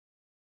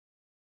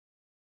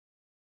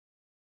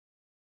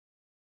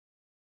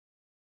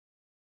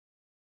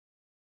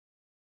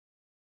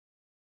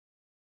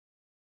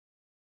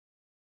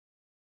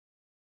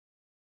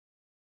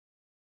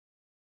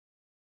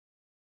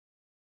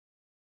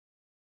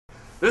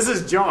This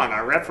is John,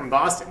 our rep from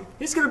Boston.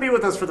 He's going to be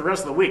with us for the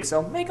rest of the week,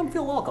 so make him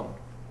feel welcome.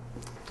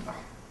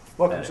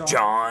 Welcome, John.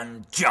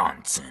 John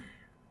Johnson.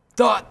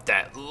 Thought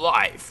that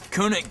life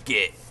couldn't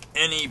get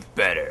any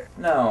better.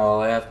 Now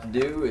all I have to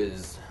do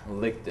is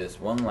lick this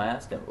one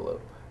last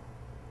envelope.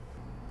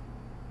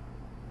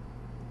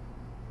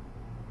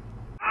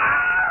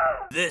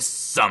 This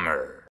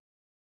summer,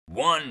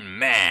 one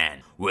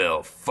man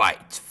will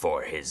fight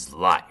for his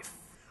life.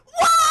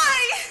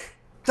 Why?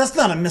 That's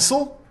not a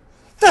missile.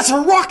 That's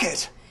a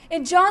rocket!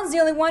 And John's the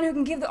only one who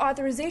can give the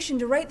authorization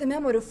to write the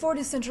memo to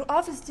Ford's central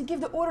office to give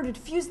the order to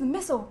defuse the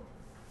missile.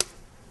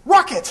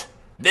 Rocket!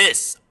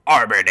 This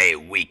Arbor Day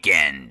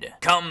weekend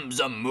comes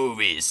a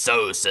movie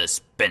so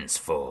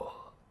suspenseful.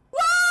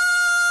 Why?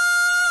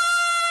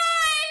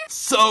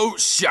 So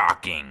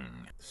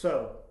shocking.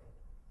 So,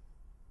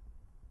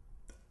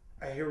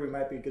 I hear we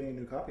might be getting a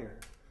new copier.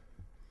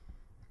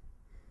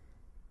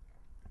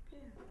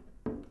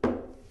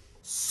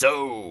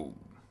 So,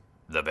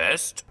 the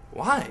best?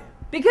 Why?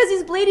 Because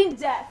he's bleeding to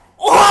death.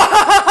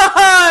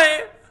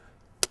 Why?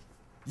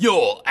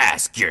 You'll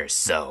ask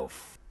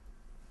yourself.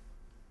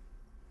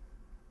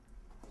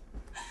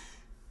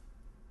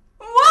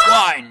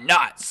 Why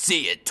not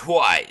see it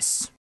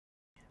twice?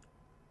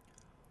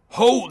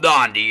 Hold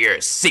on to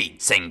your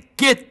seats and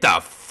get the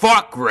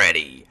fuck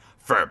ready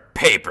for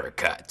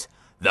Papercut,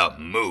 the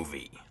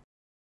movie.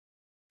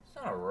 It's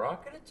not a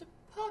rocket, it's a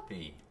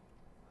puppy.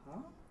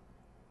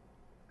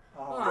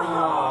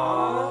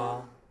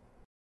 Aww.